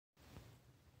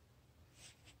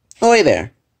Oh, hey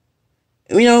there.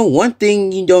 You know, one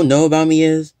thing you don't know about me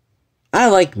is I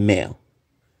like mail.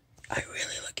 I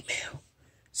really like mail.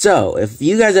 So, if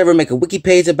you guys ever make a wiki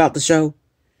page about the show,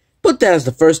 put that as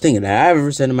the first thing that I've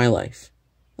ever said in my life.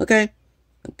 Okay?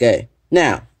 Okay.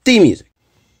 Now, theme music.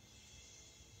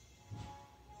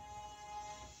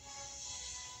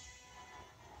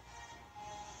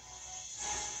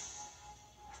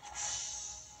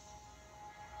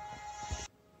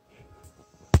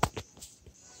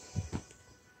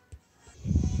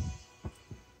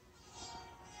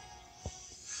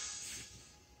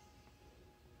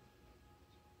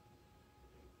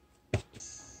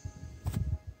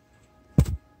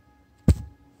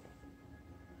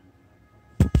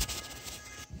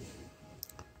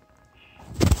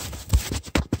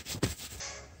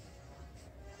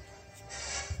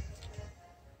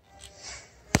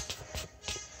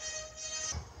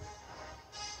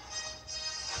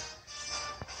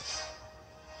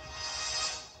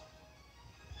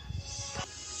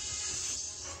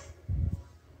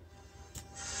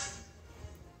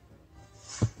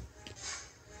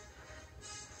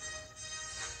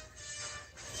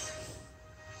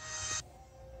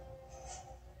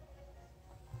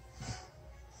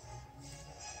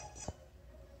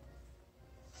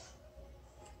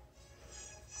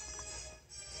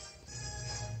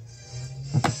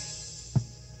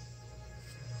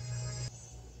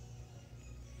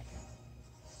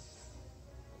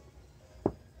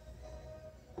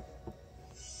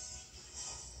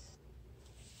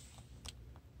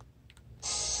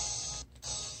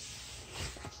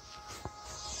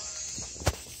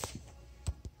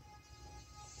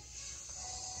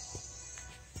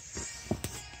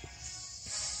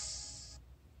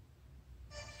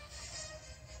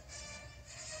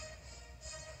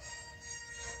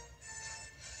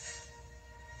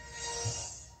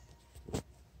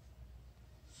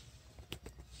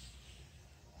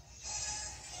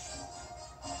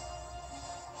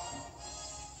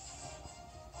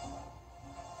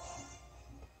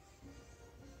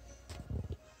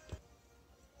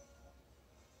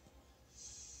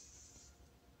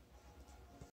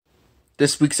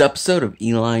 This week's episode of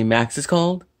Eli and Max is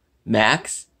called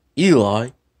Max, Eli,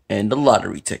 and the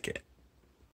Lottery Ticket.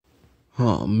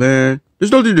 Oh man,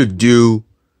 there's nothing to do.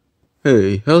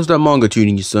 Hey, how's that manga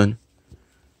treating you, son?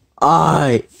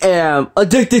 I am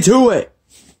addicted to it!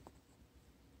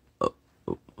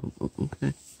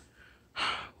 Okay.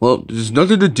 Well, there's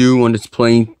nothing to do on this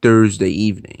plain Thursday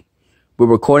evening. We're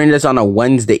recording this on a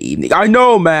Wednesday evening. I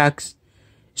know, Max!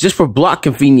 It's just for block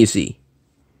conveniency.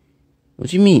 What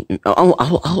do you mean? I will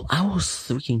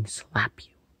freaking slap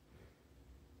you.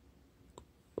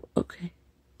 Okay,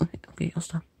 I'll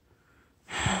stop.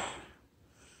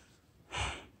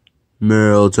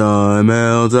 Mail time,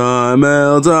 mail time,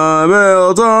 mail time,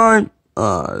 mail time.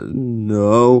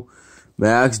 No.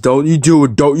 Max, don't you do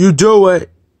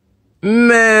it.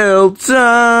 Mail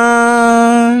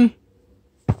time.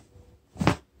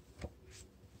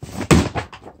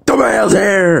 The mail's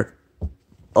here.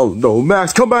 Oh no,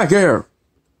 Max, come back here.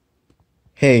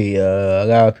 Hey, I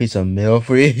got a piece of mail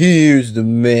for you. Here's the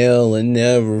mail. It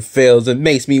never fails. It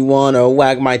makes me wanna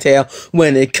wag my tail.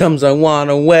 When it comes, I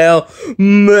wanna wail.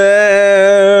 Mail.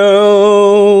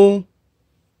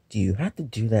 Do you have to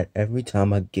do that every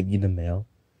time I give you the mail?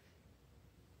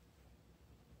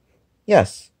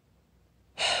 Yes.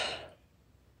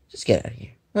 Just get out of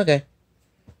here. Okay.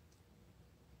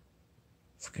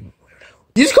 Freaking weirdo.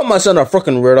 You just call my son a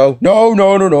freaking weirdo? No.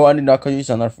 I did not call your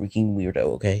son a freaking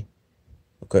weirdo, okay?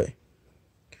 Okay.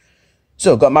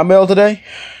 So, got my mail today?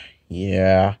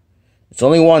 Yeah. It's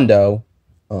only one, though.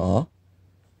 Only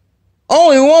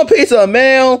one piece of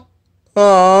mail?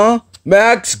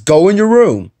 Max, go in your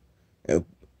room.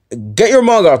 Get your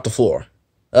mug off the floor.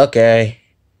 Okay.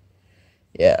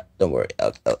 Yeah, don't worry.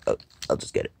 I'll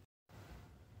just get it.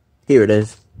 Here it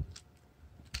is.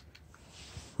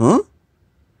 Huh?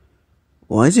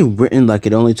 Why is it written like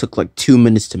it only took like 2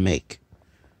 minutes to make?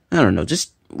 I don't know.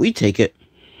 Just, we take it.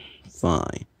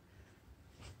 Fine.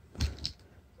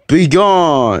 Be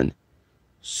gone,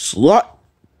 slut.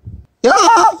 Now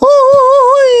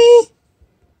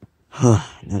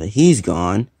that he's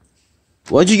gone,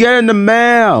 what'd you get in the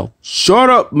mail? Shut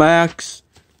up, Max.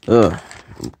 I'm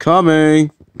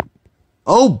coming.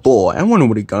 Oh boy, I wonder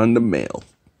what he got in the mail.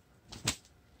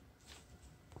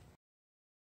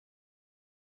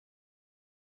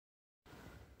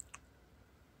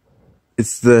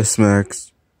 It's this,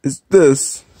 Max. It's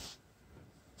this.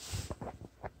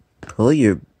 Pull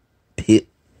your pit.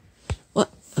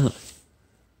 What?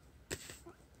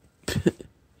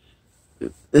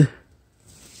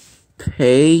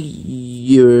 Pay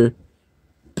your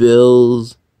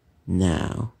bills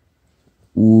Now.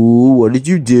 Ooh, what did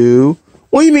you do?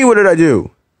 What do you mean, what did I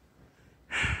do?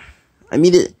 I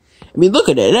mean, look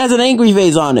at it. It has an angry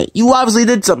face on it. You obviously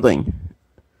did something.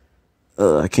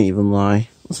 I can't even lie.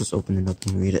 Let's just open it up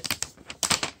and read it.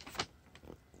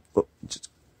 Oh, it just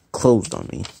closed on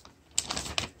me.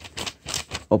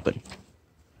 Open.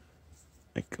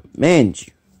 I command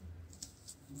you.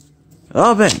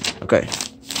 Open. Okay.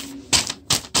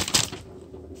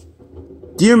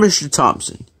 Dear Mr.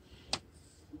 Thompson,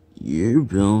 your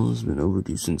bill has been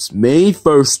overdue since May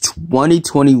 1st,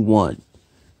 2021.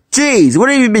 Jeez, what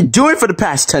have you been doing for the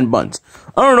past 10 months?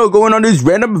 I don't know, going on these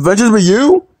random adventures with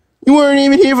you? You weren't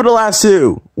even here for the last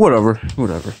 2. Whatever.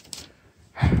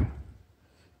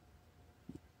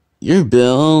 Your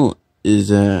bill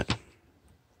is at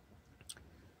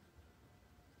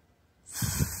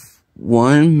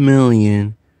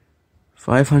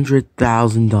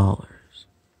 $1,500,000.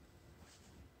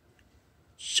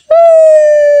 Sheesh.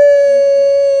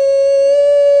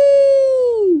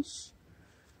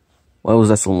 Why was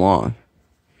that so long?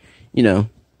 You know,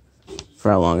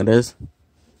 for how long it is.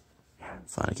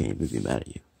 Fine, I can't even be mad at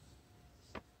you.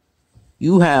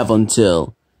 You have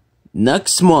until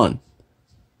next month,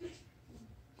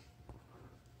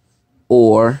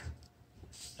 or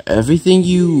everything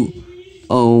you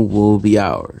own will be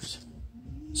ours.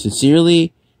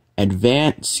 Sincerely,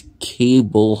 Advanced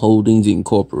Cable Holdings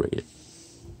Incorporated.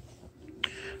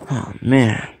 Oh,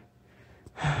 man.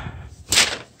 I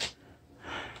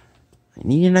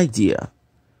need an idea.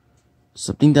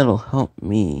 Something that'll help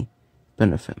me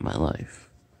benefit my life.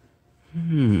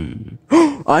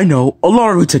 I know. A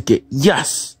lottery ticket.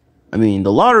 Yes. I mean,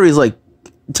 the lottery is like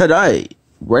today,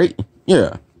 right?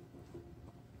 Yeah.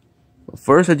 But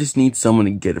first, I just need someone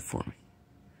to get it for me.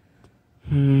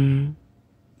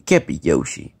 It can't be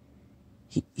Yoshi.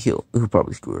 He'll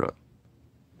probably screw it up.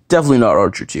 Definitely not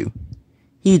Archer too.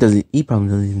 He probably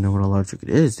doesn't even know what a lottery ticket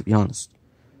is, to be honest.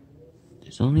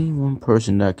 There's only one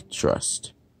person that I could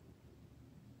trust.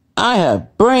 I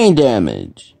have brain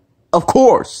damage. Of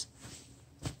course.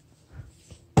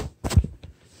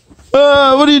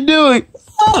 What are you doing?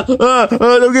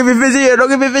 Don't give me fizzy here. Don't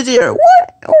give me fizzy here.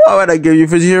 What? Why would I give you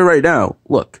fizzy here right now?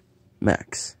 Look,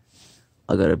 Max.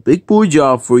 I got a big boy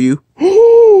job for you.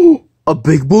 A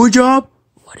big boy job?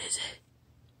 What is it?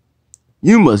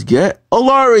 You must get a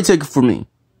lottery ticket for me.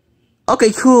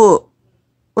 Okay, cool.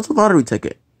 What's a lottery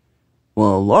ticket?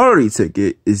 Well, a lottery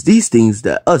ticket is these things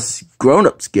that us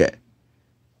grown-ups get.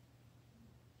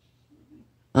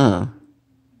 I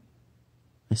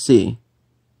see.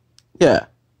 Yeah,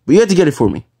 but you have to get it for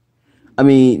me. I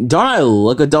mean, don't I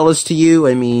look adultish to you?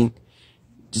 I mean,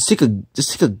 just take a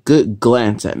good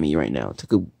glance at me right now.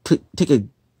 Take a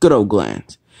good old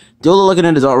glance. Do you look looking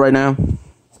at adult right now?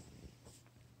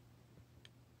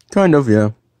 Kind of, yeah.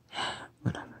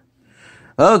 Whatever.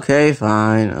 Okay,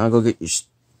 fine. I'll go get your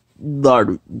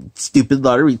stupid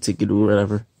lottery ticket or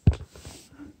whatever.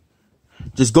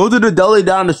 Just go to the deli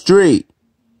down the street.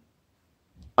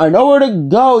 I know where to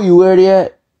go, you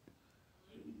idiot.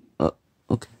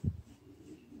 Okay.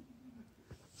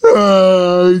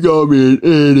 You got me an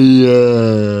idiot.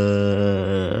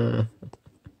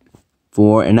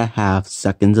 4.5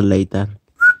 seconds later.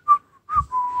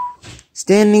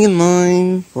 Standing in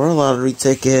line for a lottery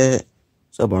ticket.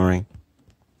 So boring.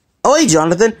 Oh, hey,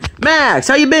 Jonathan. Max,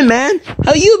 how you been, man?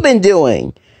 How you been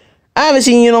doing? I haven't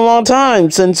seen you in a long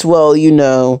time since, well, you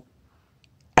know,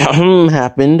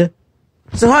 happened.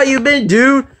 So how you been,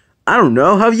 dude? I don't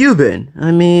know. How have you been?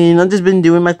 I mean, I've just been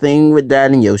doing my thing with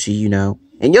Dad and Yoshi, you know.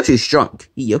 And Yoshi's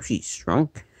shrunk. Yoshi's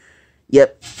shrunk?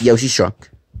 Yep, Yoshi shrunk.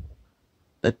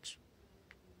 That's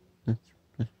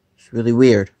really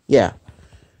weird. Yeah.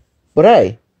 But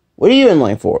hey, what are you in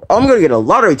line for? Oh, I'm gonna get a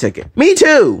lottery ticket. Me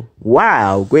too!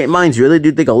 Wow, great minds really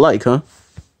do think alike, huh?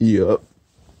 Yup.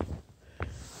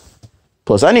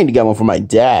 Plus, I need to get one for my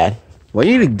dad. Why do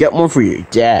you need to get one for your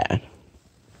dad?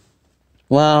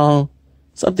 Well,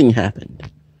 something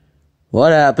happened.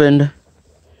 What happened?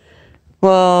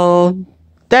 Well,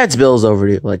 Dad's bill's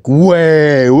overdue. Like,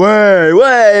 way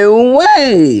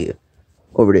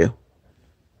overdue.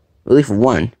 Really for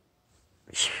one.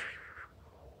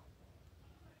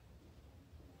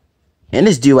 And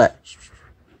his due at...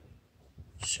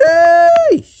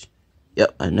 Sheesh!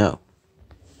 Yep, I know.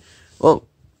 Well,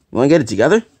 you wanna get it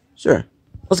together? Sure.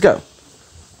 Let's go.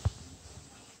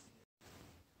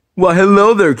 Well,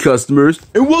 hello there, customers,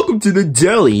 and welcome to the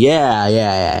deli.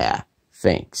 Yeah.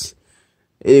 Thanks.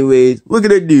 Anyways, what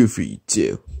can I do for you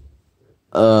two?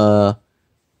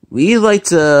 We'd like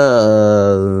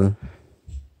to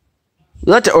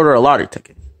order a lottery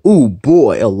ticket. Ooh,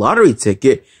 boy, a lottery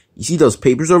ticket? You see those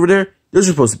papers over there? There's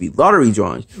supposed to be lottery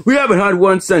drawings. We haven't had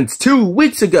one since 2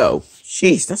 weeks ago.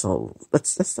 Jeez, that's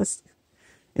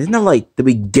isn't that like the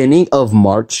beginning of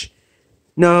March?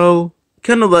 No,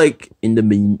 kind of like in the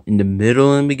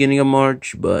middle and beginning of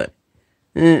March, but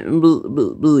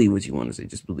believe what you want to say.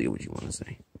 Just believe what you want to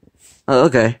say.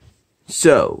 Okay.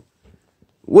 So,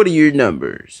 what are your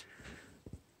numbers?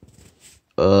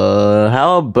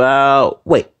 How about,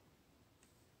 wait.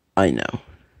 I know.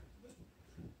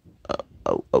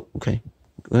 Okay.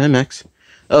 Go ahead, Max.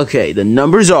 Okay, the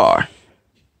numbers are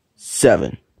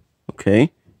 7.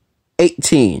 Okay.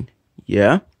 18.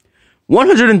 Yeah.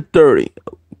 130.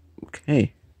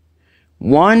 Okay.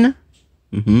 1.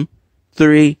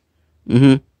 3.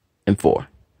 And 4.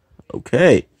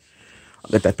 Okay.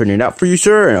 I'll get that printed out for you,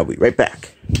 sir, and I'll be right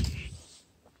back.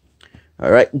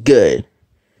 Alright, good.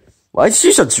 Why did you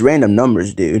use such random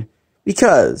numbers, dude?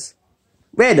 Because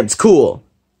random's cool.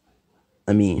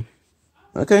 I mean,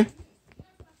 okay.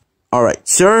 Alright,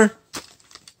 sir.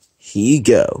 Here you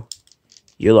go.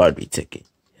 Your lottery ticket.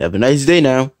 Have a nice day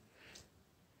now.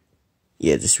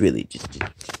 Yeah, just really,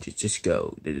 just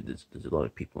go. There's a lot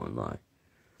of people online.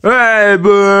 Hey,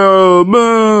 bro,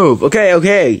 move.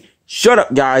 Okay. Shut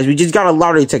up, guys. We just got a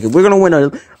lottery ticket. We're gonna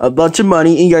win a bunch of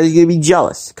money, and you guys are gonna be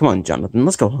jealous. Come on, Jonathan.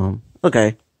 Let's go home.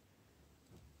 Okay.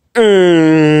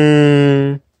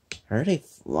 Are they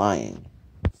flying?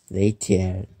 They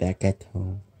tear back at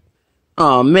home.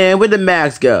 Oh man, where'd the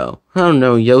Max go? I don't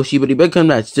know, Yoshi, but he better come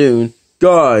back soon.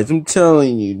 Guys, I'm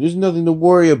telling you, there's nothing to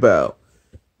worry about.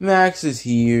 Max is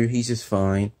here. He's just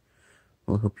fine.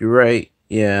 Well, I hope you're right.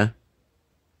 Yeah.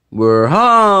 We're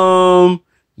home.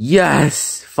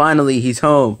 Yes. Finally, he's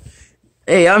home.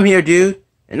 Hey, I'm here, dude.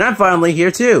 And I'm finally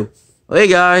here, too. Hey,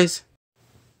 guys.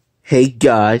 Hey,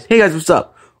 guys, what's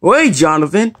up? Oh, hey,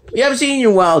 Jonathan. We haven't seen you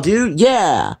in a while, dude.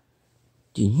 Yeah.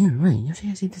 Dude, you're right. You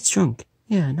think I see that's drunk?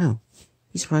 Yeah, I know.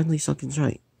 He's finally something's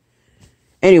right.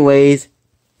 Anyways.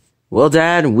 Well,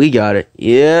 Dad, we got it.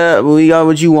 Yeah, we got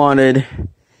what you wanted.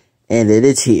 And it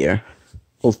is here.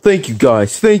 Well, thank you,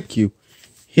 guys. Thank you.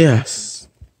 Yes.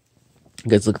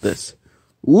 Guys, look at this.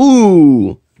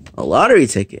 Ooh. A lottery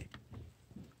ticket.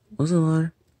 What's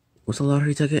a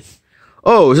lottery ticket?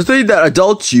 Oh, it's a thing that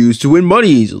adults use to win money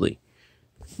easily.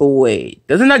 But wait,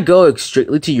 doesn't that go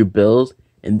strictly to your bills?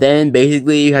 And then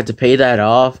basically you have to pay that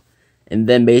off. And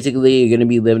then basically you're going to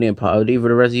be living in poverty for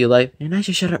the rest of your life. And I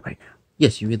should shut up right now.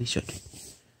 Yes, you really should.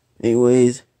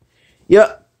 Anyways.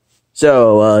 Yep.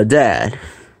 So, Dad.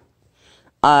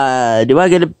 Do I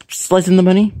get a slice of the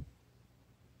money?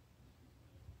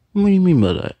 What do you mean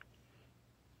by that?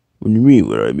 What do you mean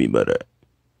what I mean by that?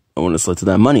 I want a slice of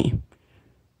that money.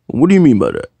 What do you mean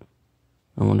by that?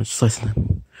 I want a slice of that.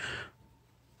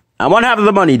 I want half of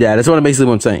the money, Dad. That's basically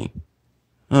what I'm saying.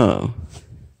 Oh.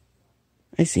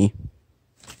 I see.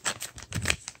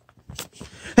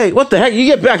 Hey, what the heck? You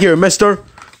get back here, mister.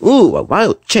 Ooh, a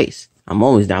wild chase. I'm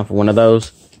always down for one of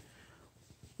those.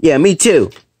 Yeah, me too.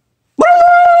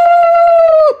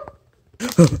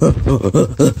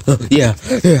 Yeah,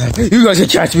 you guys can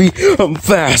catch me. I'm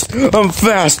fast. I'm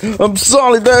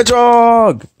Solid the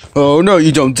Hedgehog. Oh, no,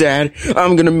 you don't, Dad.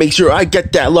 I'm gonna make sure I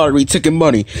get that lottery ticket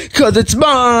money, 'cause it's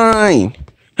mine.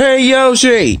 Hey,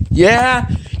 Yoshi. Yeah?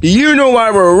 Do you know why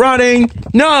we're running?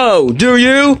 No. Do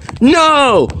you?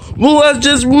 No. Well, let's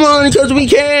just run 'cause we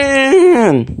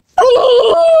can.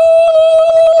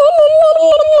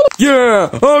 Yeah,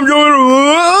 I'm going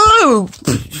to...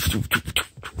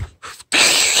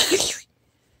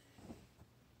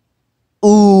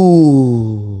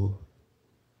 Ooh.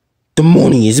 The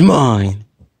money is mine.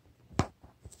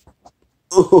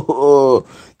 Oh,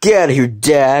 get out of here,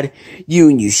 Dad. You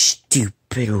and your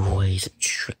stupid ways of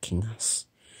tricking us.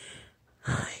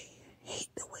 I hate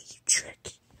the way you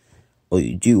trick. Oh,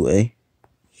 you do, eh?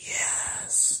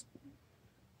 Yes.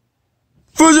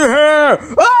 Fuzzy hair!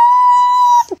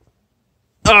 Ah!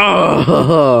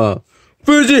 Oh!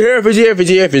 Fuzzy hair, fuzzy hair,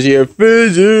 fuzzy hair, fuzzy hair,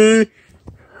 fuzzy.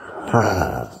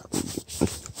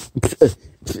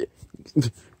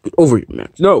 Get over here,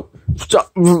 Max. No.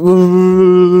 Stop.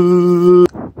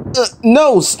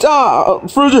 No, stop.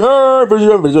 Fuzzy hair, fuzzy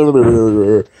hair, fuzzy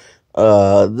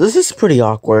hair. This is pretty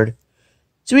awkward.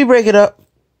 Should we break it up?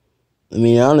 I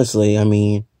mean, honestly,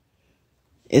 isn't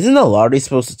the lottery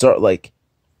supposed to start, like,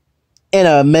 in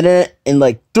a minute, in,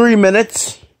 like, 3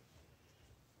 minutes?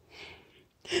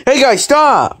 Hey, guys,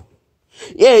 stop!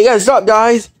 Yeah, you gotta stop,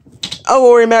 guys. Don't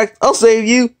worry, Max. I'll save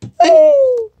you.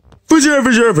 For sure.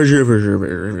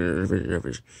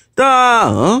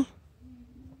 Stop! Huh?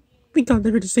 We thought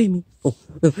they were to save me. Oh.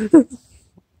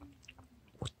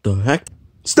 What the heck?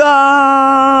 Stop!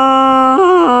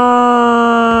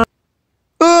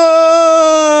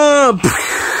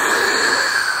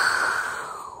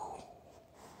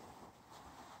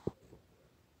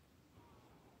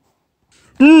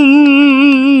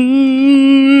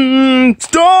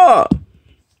 Stop!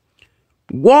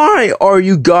 Why are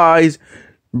you guys...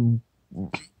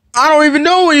 I don't even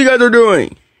know what you guys are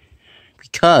doing.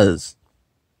 Because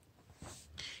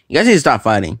you guys need to stop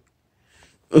fighting.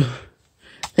 Ugh.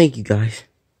 Thank you, guys.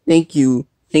 Thank you.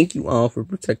 Thank you all for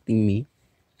protecting me.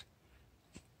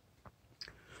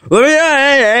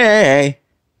 Hey.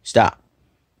 Stop.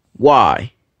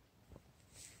 Why?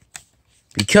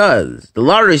 Because the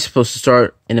lottery is supposed to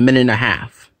start in a minute and a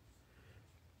half.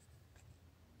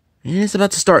 And it's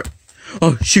about to start.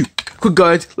 Oh, shoot. Quick,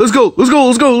 guys. Let's go. Go.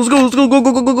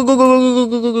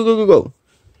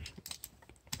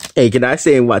 Hey, can I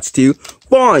stay and watch too?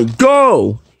 Fine,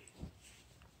 go.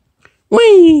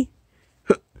 Whee!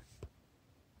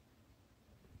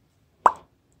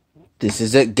 This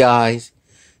is it, guys.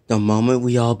 The moment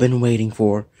we all been waiting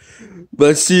for.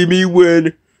 Let's see me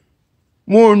win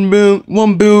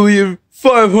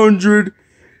 1,500,000.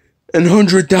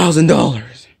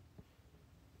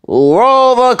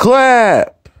 Roll the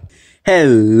clip!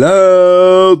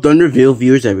 Hello, Thunderville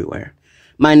viewers everywhere.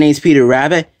 My name's Peter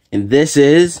Rabbit, and this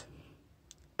is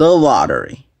the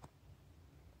lottery.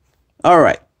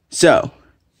 Alright, so,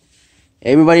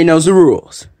 everybody knows the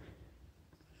rules.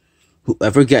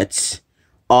 Whoever gets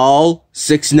all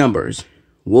 6 numbers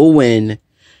will win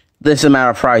this amount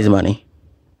of prize money.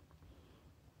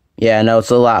 Yeah, I know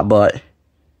it's a lot, but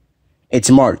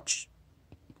it's March.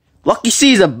 Lucky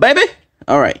Caesar, baby!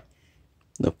 Alright.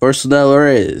 The first letter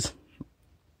is...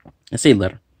 Let's see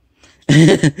letter.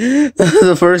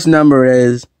 The first number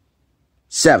is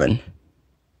 7.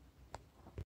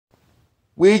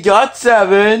 We got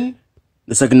 7.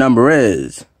 The second number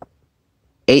is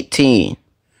 18.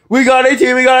 We got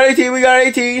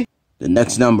 18. The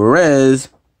next number is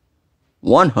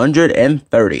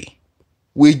 130.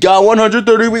 We got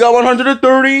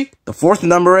 130. The fourth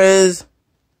number is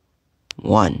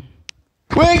 1.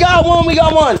 We got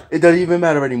one. It doesn't even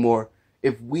matter anymore.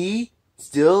 If we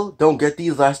still don't get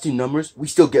these last 2 numbers, we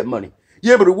still get money.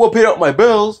 Yeah, but it will pay out my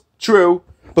bills. True.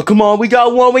 But come on, we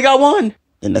got one.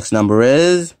 The next number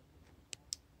is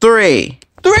 3.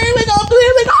 We got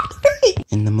 3.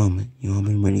 In the moment you all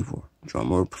been waiting for.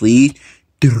 Drum roll, please.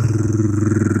 The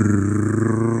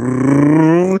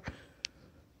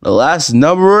last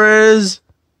number is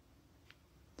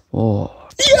 4.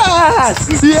 Yes!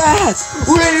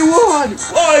 We won!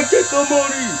 I get the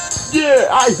money! Yeah,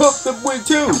 I hope them win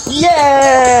too!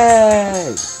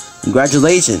 Yay!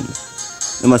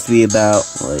 Congratulations. It must be about,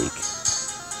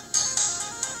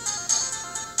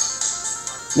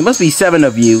 there must be 7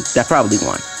 of you that probably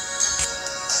won.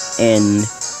 And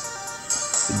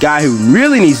the guy who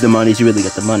really needs the money should really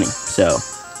get the money. So,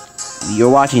 if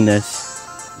you're watching this,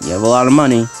 you have a lot of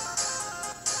money. You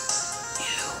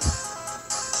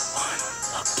won,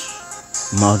 lucky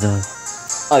mother.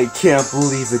 I can't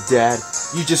believe it, Dad.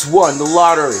 You just won the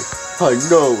lottery. I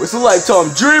know, it's a lifetime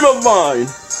dream of mine.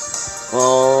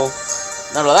 Oh,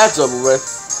 now that that's over with,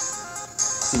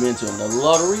 see me into another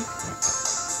lottery?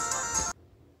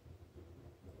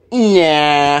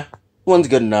 Nah, one's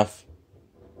good enough.